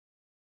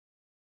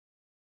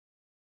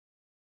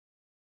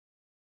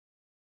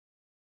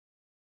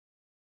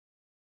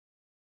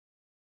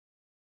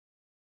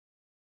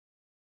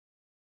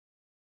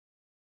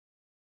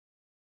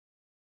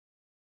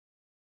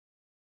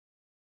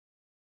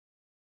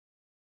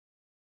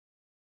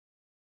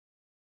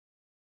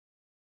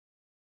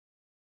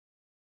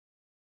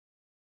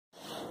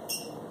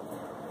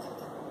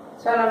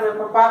So நம்ம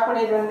இப்போ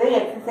பார்க்கக்கூடியது வந்து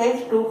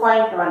எக்ஸசைஸ்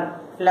 2.1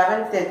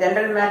 11th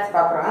ஜென்ரல் மேத்ஸ்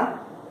பார்க்குறோம்.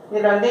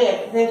 இதில் வந்து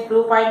எக்ஸசைஸ்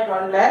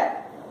 2.1ல்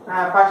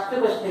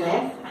ஃபஸ்ட்டு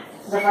கொஸ்டின்.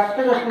 இந்த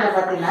ஃபஸ்ட்டு கொஸ்டினை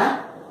பார்த்தீங்கன்னா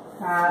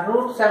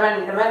 √7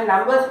 இந்த மாதிரி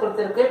நம்பர்ஸ்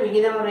கொடுத்துருக்கு.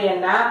 விகிதமுறை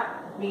என்ன,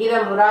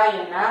 விகிதமுறா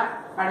என்ன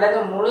அல்லது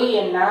முழு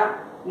என்ன,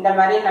 இந்த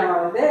மாதிரி நம்ம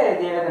வந்து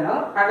இது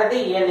எழுதணும். அல்லது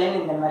ஏழு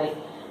இந்த மாதிரி.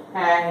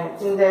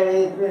 இந்த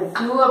Q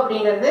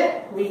அப்படிங்கிறது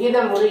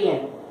விகிதமுறு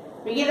எண்.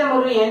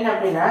 விகிதமுறு எண்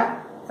அப்படின்னா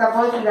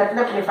சப்போஸ் இந்த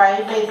இடத்துல இப்படி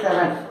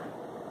 5/7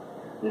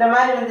 இந்த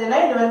மாதிரி வந்துன்னா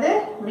இது வந்து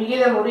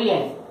விகிதமுறு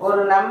எண். ஒரு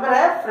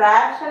நம்பரை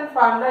ஃப்ராக்ஷன்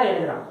ஃபார்ம்ல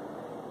எழுதுறோம்.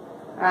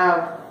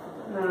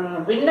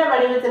 பின்ன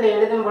வடிவத்தில்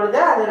எழுதும் பொழுது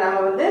அது நம்ம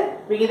வந்து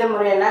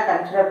விகிதமுறை எண்ணா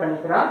கன்சிடர்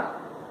பண்ணிக்கிறோம்.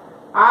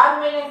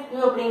 R-Q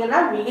அப்படிங்கிறதா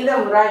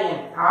விகிதமுறா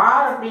எண்.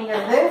 R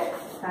அப்படிங்கிறது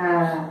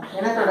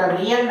என்ன சொல்ற,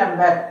 ரியல்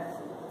நம்பர்,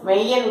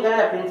 மெய்யெண்கள்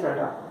அப்படின்னு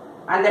சொல்றோம்.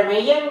 அந்த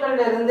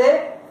மெய்யெண்கள்ல இருந்து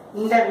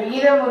இந்த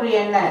விகிதமுறு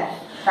எண்ணை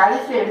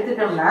கழிச்சு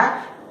எடுத்துட்டோம்னா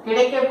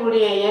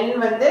கிடைக்கக்கூடிய எண்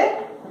வந்து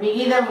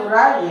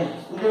விகிதமுறா எண்.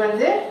 இது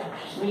வந்து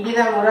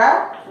விகிதமுறா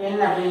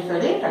எண் அப்படின்னு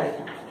சொல்லி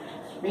கிடைக்கும்.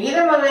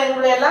 விகிதமுறை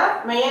எண்களை எல்லாம்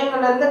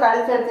மெய்யெண்கள்ல இருந்து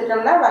கழிச்சு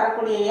எடுத்துட்டோம்னா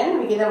வரக்கூடிய எண்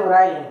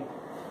விகிதமுறா எண்.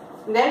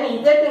 தென்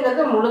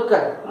இசட்டுங்கிறது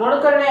முழுக்கள்.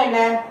 முழுக்கள்னா என்ன,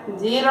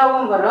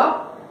 ஜீரோவும் வரும்,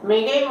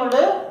 மிகை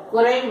முழு,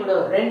 குறை முழு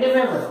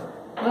ரெண்டுமே வரும்,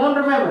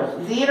 மூன்றுமே வரும்.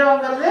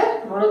 ஜீரோங்கிறது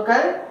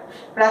முழுக்கள்,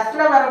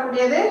 பிளஸ்ல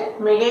வரக்கூடியது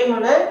மிகை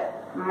முழு,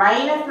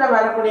 மைனஸ்ல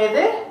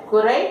வரக்கூடியது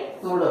குறை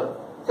முழு.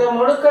 ஸோ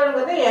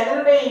முழுக்கள்ங்கிறது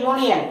எதனுடைய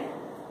யூனியன்,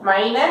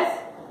 மைனஸ்,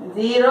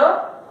 ஜீரோ,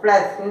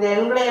 பிளஸ் இந்த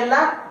எண்களை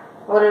எல்லாம்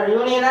ஒரு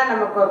யூனியனா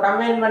நமக்கு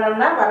கம்பைன்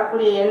பண்ணோம்னா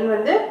வரக்கூடிய எண்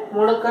வந்து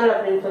முழுக்கள்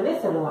அப்படின்னு சொல்லி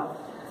சொல்லுவோம்.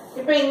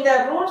 இப்போ இந்த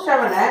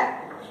 √7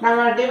 நம்ம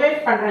டிவைட்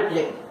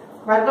பண்றதுக்கு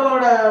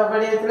வர்க்கமூல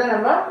வடிவத்துல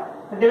நம்ம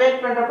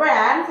டிவைட் பண்றப்போ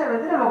ஆன்சர்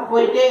வந்து நமக்கு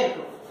போயிட்டே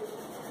இருக்கும்,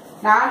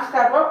 நான்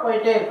ஸ்டாப்பா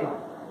போயிட்டே இருக்கும்.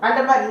 அந்த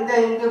மாதிரி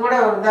இங்க கூட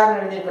ஒரு உதாரணம்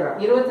எழுதிக்கிறோம்.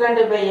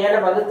 22/7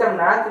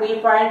 வகுத்தோம்னா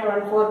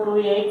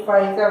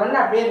 3.142857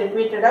 அப்படியே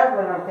ரிப்பீட்டடா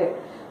நமக்கு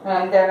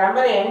இந்த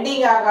நம்பர்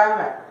எண்டிங் ஆகாம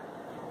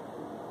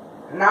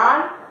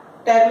நான்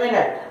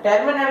டெர்மினல்,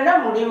 டெர்மினல்னா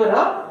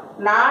முடிவுறும்,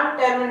 நான்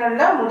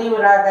டெர்மினல்னா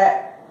முடிவுறாத,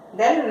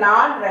 தென்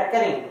நான்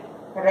ரெக்கரிங்,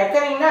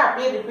 ரெக்கரிங்னா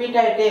அப்படியே ரிப்பீட்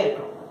ஆகிட்டே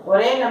இருக்கும்,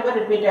 ஒரே நம்பர்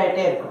ரிப்பீட்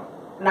ஆகிட்டே இருக்கும்.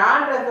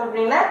 நான்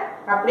ரெக்கரிங்னா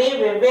அப்படியே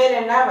வெவ்வேறு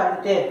எண்ணா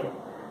வந்துட்டே இருக்கும்.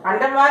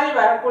 அந்த மாதிரி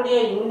வரக்கூடிய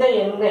இந்த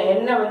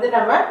எண்ணை வந்து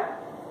நம்ம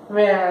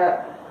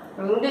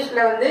இங்கிலீஷ்ல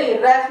வந்து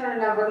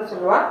இர்ரேஷனல் நம்பர்னு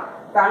சொல்லுவோம்,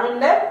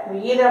 தமிழ்ல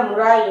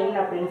விகிதமுறா எண்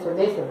அப்படின்னு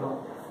சொல்லி சொல்லுவோம்.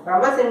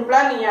 ரொம்ப சிம்பிளா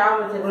நீங்க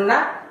ஞாபகம் வச்சுக்கணும்னா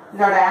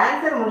இதோட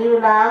ஆன்சர் முடிவு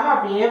இல்லாம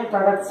அப்படியே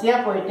தொடர்ச்சியா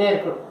போயிட்டே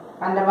இருக்கும்.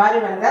 அந்த மாதிரி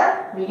வந்தா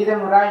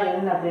விகிதமுறா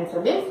எண் அப்படின்னு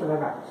சொல்லி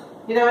சொல்லலாம்.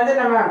 இதை வந்து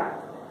நம்ம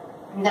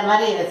இந்த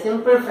மாதிரி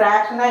சிம்பிள்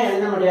ஃபிராக்ஷனா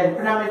எழுத முடியாது.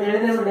 இப்ப நம்ம இது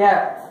எழுத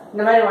முடியாது.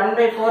 இந்த மாதிரி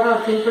 1/4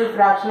 ஒரு சிம்பிள்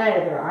ஃபிராக்ஷனா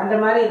எழுதுறோம். அந்த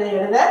மாதிரி இதை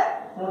எழுத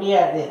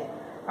முடியாது.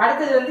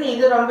 அடுத்தது வந்து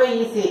இது ரொம்ப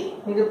ஈஸி.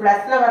 இது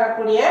பிளஸ்ல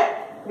வரக்கூடிய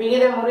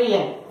விகிதமுறு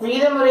எண்.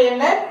 விகிதமுறு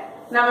எண்ணை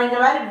நம்ம இந்த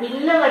மாதிரி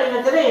பின்ன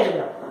வடிவத்துல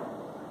எழுதுறோம்.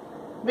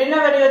 பின்ன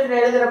வடிவத்துல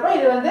எழுதுறப்போ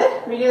இது வந்து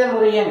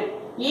விகிதமுறு எண்.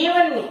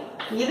 ஈவன்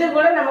இது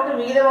கூட நமக்கு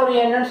விகிதமுறு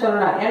எண்ணுன்னு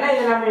சொல்லலாம். ஏன்னா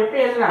இது நம்ம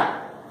எப்படி எழுதலாம்,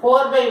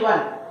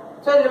 4/1.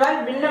 ஸோ இந்த மாதிரி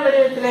பின்ன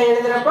வடிவத்துல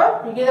எழுதுறப்போ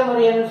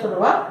விகிதமுறு எண்ணுன்னு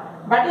சொல்லுவோம்.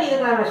 பட்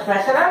இதுக்கு நம்ம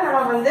ஸ்பெஷலா நம்ம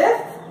வந்து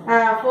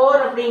 4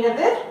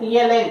 அப்படிங்கிறது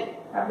இயல் எண்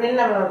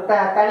அப்படின்னு நம்ம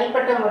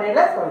தனிப்பட்ட முறையில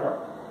சொல்றோம்.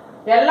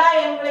 எல்லா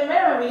எண்களையுமே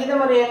நம்ம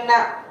விகிதமுறை எண்ணா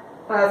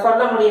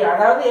சொல்ல முடியும்.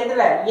 அதாவது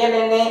எதுல இயல்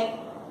எண்ணு,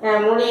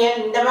 முழு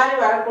எண் இந்த மாதிரி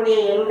வரக்கூடிய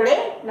எண்களை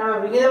நம்ம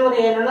விகிதமுறை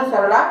எண்ணுன்னு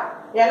சொல்லலாம்.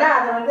 ஏன்னா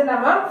அதை வந்து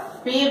நம்ம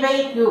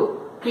P/Q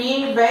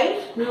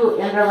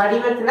என்ற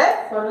வடிவத்துல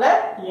சொல்ல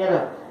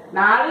இயலும்.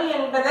 4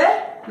 என்பதை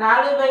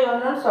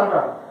 4/1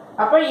 சொல்றோம்.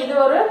 அப்ப இது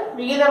ஒரு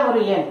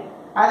விகிதமுறை எண்.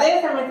 அதே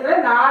சமயத்துல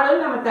 4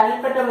 நம்ம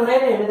தனிப்பட்ட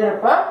முறையில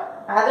எழுதுறப்போ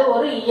அது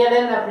ஒரு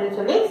இயலெண் அப்படின்னு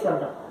சொல்லி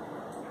சொல்றோம்.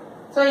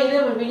 ஸோ இது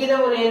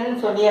விகிதமுறை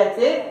எண்ணுன்னு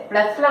சொல்லியாச்சு.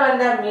 பிளஸ்ல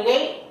வந்த மிகை,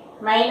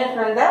 மைனஸ்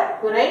வந்த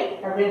குறை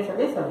அப்படின்னு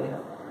சொல்லி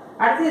சொல்லிடும்.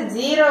 அடுத்து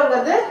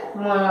ஜீரோங்கிறது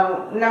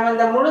நம்ம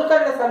இந்த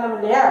முழுக்கல்ல சொன்னோம்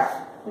இல்லையா,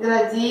 இதுல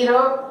 0,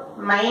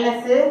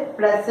 மைனஸ்,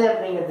 பிளஸ்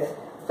அப்படிங்கிறது.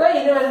 ஸோ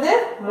இது வந்து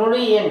முழு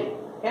எண்.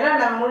 ஏன்னா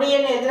நம்ம முழு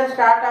எண் எதுல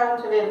ஸ்டார்ட்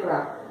ஆகும்னு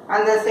சொல்லியிருக்கிறோம்.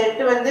 அந்த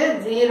செட்டு வந்து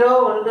 0,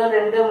 1,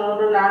 2,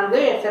 3, 4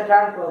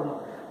 எக்ஸெட்ரான்னு போகும்.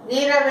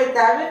 0வை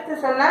தவிர்த்து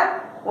சொன்னா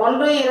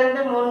 1,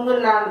 2, 3,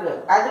 4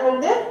 அது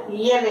வந்து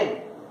இயல் எண்.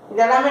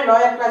 இதெல்லாமே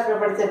லோயர் கிளாஸ்ல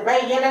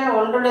படிச்சிருப்பேன். இயலெண்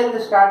 1ல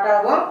இருந்து ஸ்டார்ட்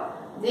ஆகும்,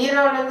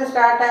 0ல இருந்து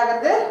ஸ்டார்ட்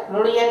ஆகிறது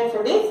முழு எண்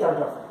சொல்லி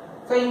சொல்றோம்.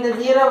 ஸோ இந்த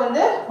 0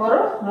 வந்து ஒரு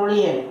முழு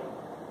எண்.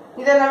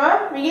 இதை நம்ம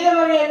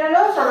விகிதமுறை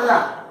எண்ணு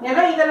சொல்லலாம்.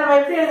 ஏன்னா இதை நம்ம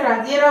எப்படி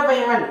எழுதலாம்,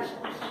 0/1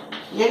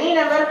 any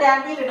number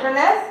can be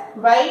written as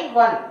by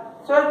 1.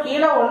 So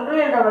கீழே 1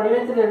 என்ற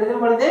வடிவத்தில்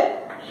எழுதும் பொழுது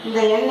இந்த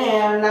எண்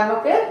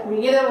நமக்கு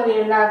விகிதமுறை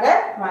எண்ணாக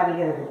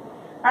மாறுகிறது.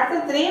 அடுத்து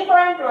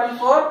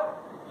 3.14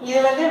 இது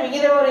வந்து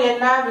விகிதமுறை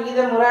எண்ணா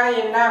விகிதமுறா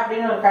எண்ணா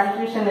அப்படின்னு ஒரு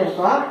கன்ஃபியூஷன்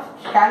இருக்கும்.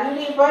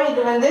 கண்டிப்பா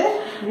இது வந்து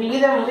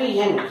விகிதமுறை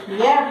எண்.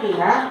 ஏன்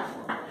அப்படின்னா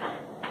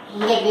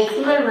இங்க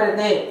டெசிமல்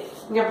வருது,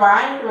 இங்க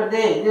பாயிண்ட்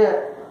வருது, இது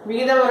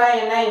விகிதமுறா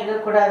எண்ணா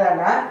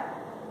இருக்கக்கூடாதானா.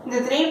 இந்த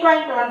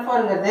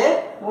 3.14ங்கிறது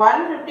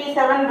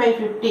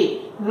 157/50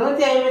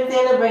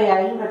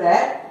 157/50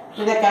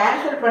 இதை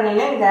கேன்சல்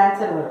பண்ணினா இந்த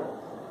ஆன்சர் வரும்.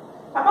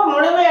 அப்போ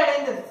முழுமை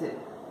அடைந்துருச்சு,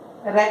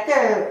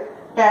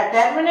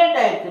 டெர்மினேட்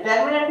ஆயிடுச்சு.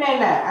 டெர்மினேட்னா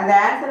என்ன, அந்த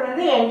ஆன்சர்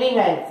வந்து எண்டிங்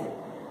ஆயிடுச்சு.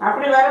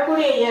 அப்படி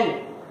வரக்கூடிய எண்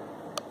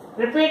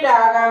ரிப்பீட்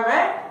ஆகாம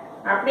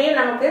அப்படியே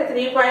நமக்கு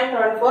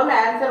 3.14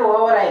 ஆன்சர்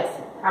ஓவர்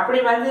ஆயிடுச்சு. அப்படி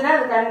வந்துன்னா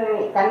அது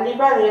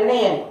கண்டிப்பா அது என்ன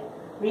எண்,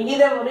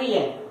 விகிதமுறு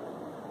எண்.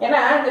 ஏன்னா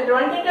இந்த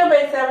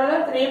 22/7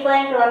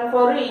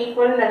 3.14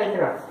 ஈக்குவல்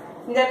நினைக்கிறோம்.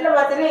 இந்த இடத்துல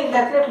பார்த்தீங்கன்னா இந்த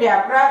இடத்துல இப்படி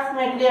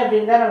அப்ராக்சிமேட்லி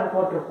அப்படின்னு தான் நம்ம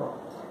போட்டிருக்கோம்.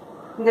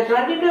 இந்த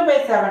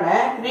 22/7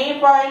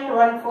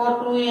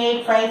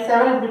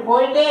 3.142857 இப்படி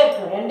போயிட்டே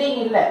இருக்கும், எண்டிங்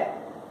இல்லை.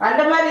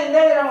 அந்த மாதிரி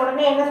இருந்தால் இதை நம்ம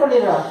உடனே என்ன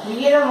சொல்லிடுறோம்,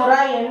 விகிதமுறா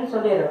எண்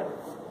சொல்லிடுறோம்.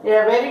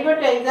 வெரி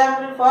குட்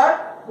எக்ஸாம்பிள் ஃபார்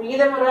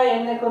விகிதமுறா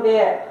எண்ணுக்குரிய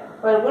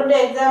ஒரு குட்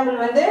எக்ஸாம்பிள்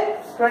வந்து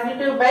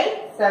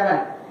 22/7.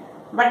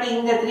 பட்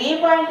இந்த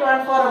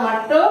 3.14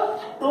 மட்டும்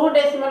 2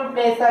 டெசிமல்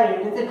பிளேஸாக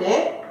எடுத்துட்டு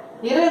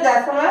இரு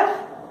தசம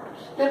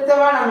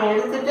திருத்தமாக நம்ம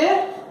எடுத்துட்டு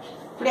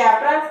இப்படி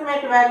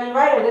அப்ராக்சிமேட்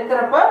வேல்யூவாக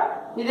எடுக்கிறப்போ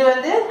இது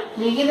வந்து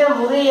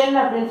விகிதமுறு எண்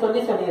அப்படின்னு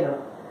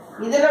சொல்லிடுறோம்.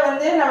 இதில்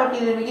வந்து நமக்கு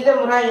இது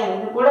விகிதமுறா எண்,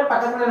 இது கூட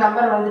பக்கத்தில்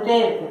நம்பர் வந்துட்டே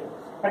இருக்கு.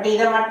 பட்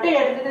இதை மட்டும்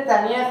எடுத்துட்டு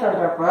தனியாக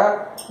சொல்கிறப்போ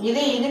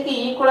இது இதுக்கு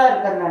ஈக்குவலாக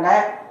இருக்கிறதுனால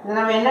இது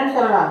நம்ம என்னன்னு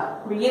சொல்லலாம்,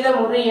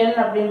 விகிதமுறு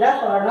எண் அப்படின்னு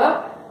தான் சொல்லணும்,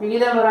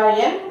 விகிதமுறா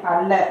எண்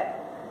அல்ல.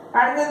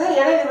 அடுத்தது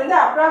ஏன்னா இது வந்து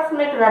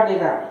அப்ராக்சிமேட் வேல்யூ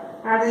தான்.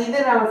 அது இது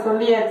நம்ம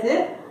சொல்லியாச்சு.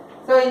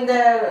 ஸோ இந்த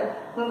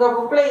உங்கள்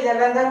புக்கில்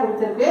இதெல்லாம் தான்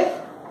கொடுத்துருக்கு.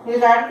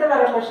 இதுக்கு அடுத்து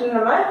வர கொஸ்டின்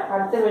நம்ம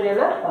அடுத்த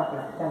வீடியோவில்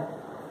பார்க்கலாம். தேங்க்யூ.